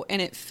go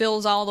and it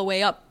fills all the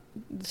way up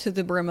to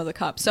the brim of the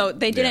cup. So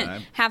they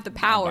didn't have the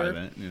power. I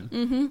buy that,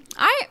 yeah.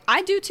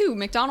 I do too.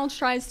 McDonald's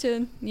tries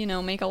to, you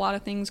know, make a lot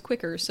of things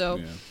quicker. So,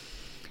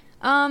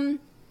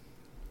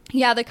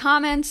 yeah, the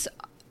comments,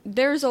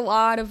 there's a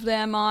lot of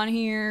them on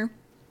here.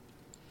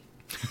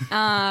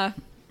 You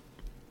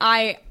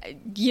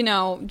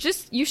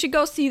should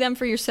go see them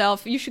for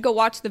yourself. You should go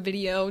watch the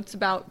video. It's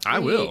about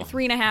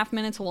 3.5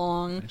 minutes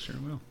long. I sure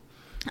will.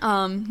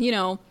 You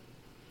know,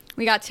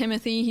 we got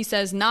Timothy. He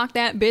says, knock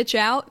that bitch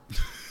out.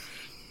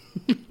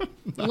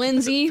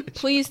 Lindsay,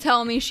 please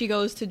tell me she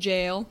goes to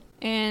jail.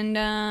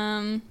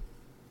 And,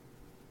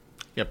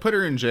 yeah, put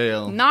her in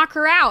jail. knock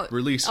her out.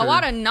 Release her. A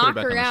lot of put knock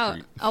back her on the out.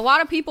 street. A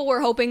lot of people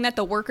were hoping that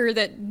the worker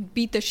that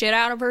beat the shit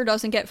out of her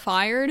doesn't get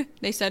fired.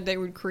 They said they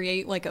would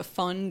create like a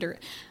fund or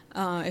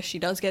if she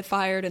does get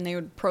fired, and they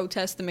would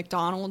protest the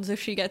McDonald's if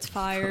she gets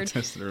fired.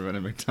 Protested her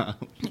at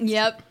McDonald's.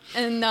 Yep.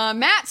 And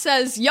Matt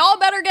says, y'all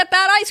better get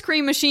that ice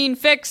cream machine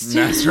fixed.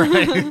 That's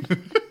right.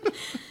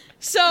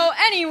 So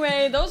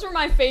anyway, those were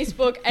my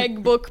Facebook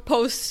egg book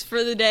posts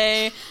for the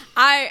day.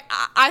 I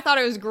thought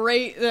it was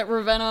great that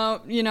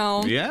Ravenna, you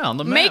know, Yeah, on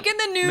the map. making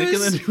the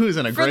news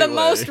in a for great the way.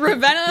 most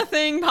Ravenna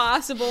thing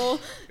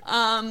possible.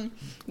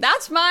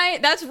 That's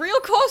real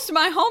close to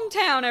my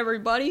hometown,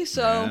 everybody.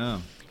 So Yeah.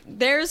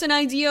 there's an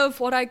idea of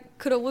what I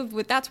could have lived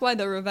with. That's why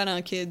the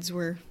Ravenna kids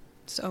were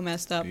so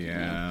messed up. You know?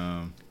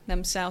 Yeah.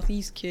 Them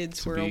Southeast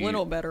kids were a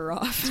little better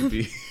off.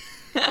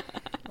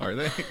 Are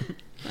they?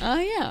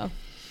 Yeah.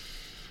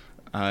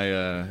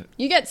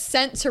 You get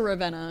sent to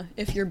Ravenna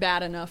if you're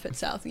bad enough at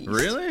Southeast.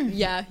 Really?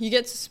 Yeah, you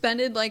get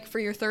suspended like for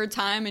your 3rd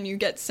time, and you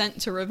get sent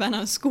to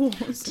Ravenna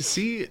schools. To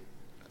see,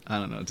 I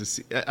don't know, to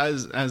see,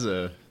 as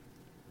a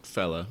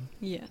fella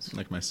Yes,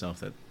 like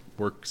myself that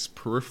works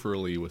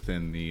peripherally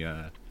within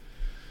the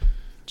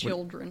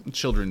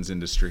children's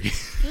industry,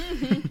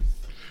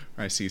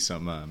 I see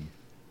some,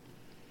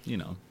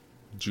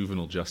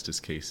 juvenile justice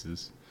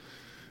cases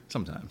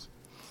sometimes.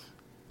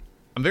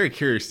 I'm very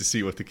curious to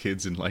see what the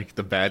kids in, like,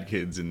 the bad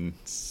kids in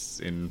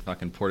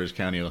fucking Portage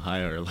County,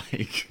 Ohio are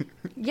like.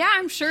 Yeah,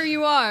 I'm sure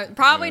you are.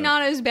 Probably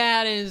not as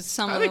bad as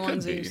some of They the could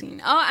ones that be. you've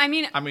seen. Oh, I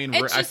mean,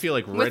 it's I just feel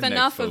like with redneck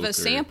enough of folk a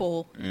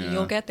sample, Yeah.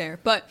 you'll get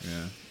there. But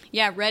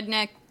Yeah.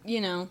 redneck,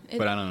 you know.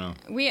 But I don't know.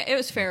 It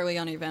was fairly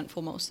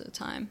uneventful most of the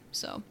time.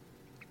 So,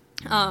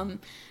 I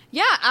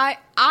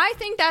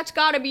think that's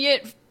got to be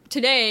it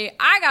today.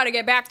 I got to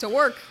get back to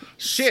work.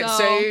 Shit, So-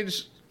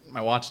 Sage.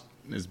 My watch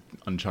is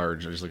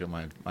uncharged. I just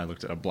I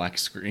looked at a black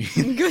screen.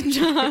 Good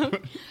job.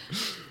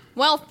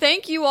 Well,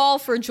 thank you all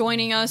for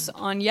joining us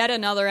on yet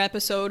another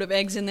episode of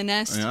Eggs in the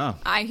Nest. Yeah.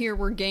 I hear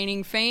we're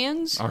gaining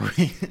fans. Are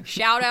we?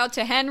 Shout out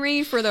to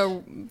Henry for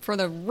the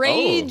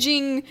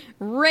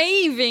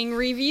raving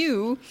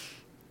review.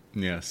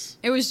 Yes.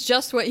 It was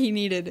just what he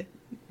needed.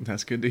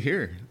 That's good to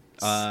hear.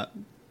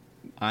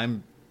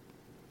 I'm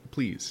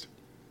pleased.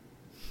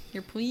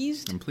 You're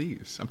pleased? I'm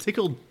pleased. I'm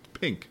tickled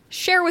pink.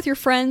 Share with your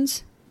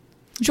friends.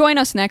 Join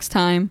us next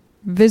time.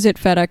 Visit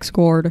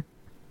FedExGord.com.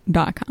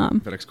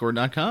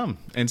 FedExCord.com.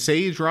 And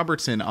Sage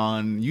Robertson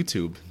on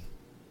YouTube.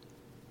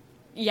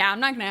 Yeah, I'm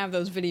not going to have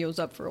those videos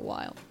up for a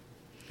while.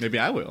 Maybe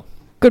I will.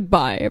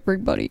 Goodbye,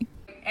 everybody.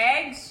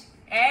 Eggs,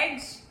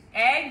 eggs,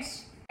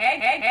 eggs,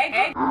 egg, egg, egg,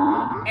 egg,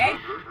 egg,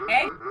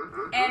 egg,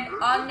 and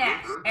on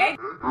next. Egg,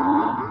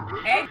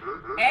 egg,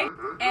 egg,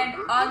 and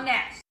on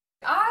next.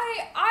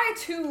 I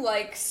too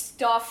like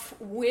stuff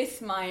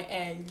with my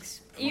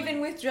eggs.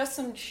 Even with just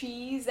some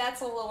cheese,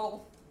 that's a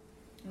little...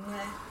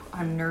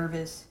 I'm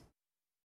nervous.